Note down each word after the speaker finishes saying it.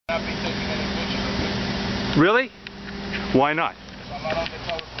Really? Why not?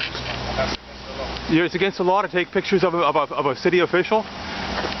 It's against the law to take pictures of a city official?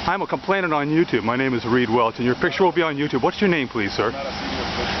 I'm a complainant on YouTube. My name is Reed Welch, and your picture will be on YouTube. What's your name, please, sir?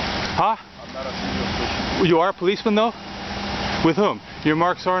 Huh? You are a policeman, though? With whom? You're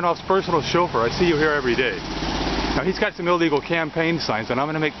Mark Sarnoff's personal chauffeur. I see you here every day. Now, he's got some illegal campaign signs, and I'm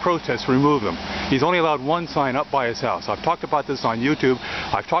going to make protests to remove them. He's only allowed one sign up by his house. I've talked about this on YouTube.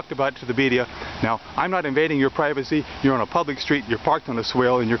 I've talked about it to the media. Now, I'm not invading your privacy. You're on a public street. You're parked on a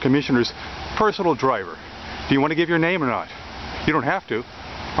swale, and you're Commissioner's personal driver. Do you want to give your name or not? You don't have to.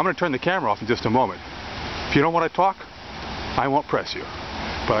 I'm going to turn the camera off in just a moment. If you don't want to talk, I won't press you.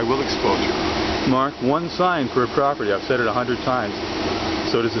 But I will expose you. Mark, one sign per property. I've said it 100 times.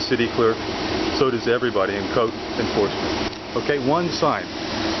 So does the city clerk. So does everybody in code enforcement. Okay, one sign.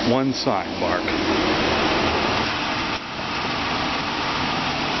 One sign, Mark.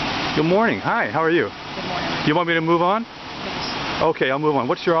 Good morning. Hi, how are you? Good morning. You want me to move on? Yes. Okay, I'll move on.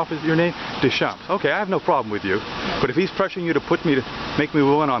 What's your name? Deschamps. Okay, I have no problem with you. But if he's pressuring you to make me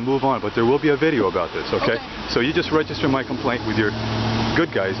move on, I'll move on. But there will be a video about this, okay? So you just register my complaint with your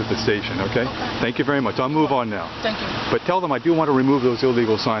good guys at the station, okay? Thank you very much. I'll move on now. Thank you. But tell them I do want to remove those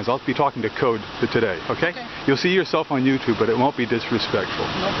illegal signs. I'll be talking to code today, okay? You'll see yourself on YouTube, but it won't be disrespectful.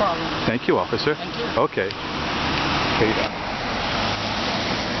 No problem. Thank you, officer. Thank you. Okay. Okay, done.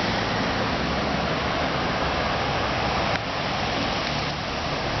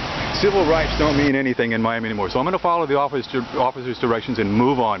 Civil rights don't mean anything in Miami anymore, so I'm going to follow the officer's directions and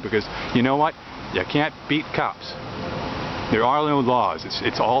move on, because you know what? You can't beat cops. There are no laws.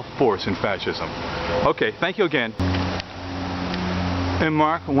 It's all force and fascism. Okay, thank you again. And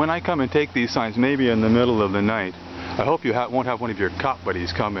Mark, when I come and take these signs, maybe in the middle of the night, I hope you won't have one of your cop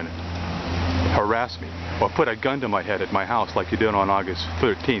buddies come and harass me or put a gun to my head at my house like you did on August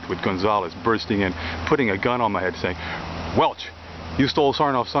 13th with Gonzalez bursting in, putting a gun on my head saying, "Welch, you stole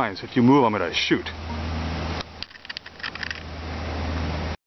Sarnoff signs. If you move, I'm going to shoot."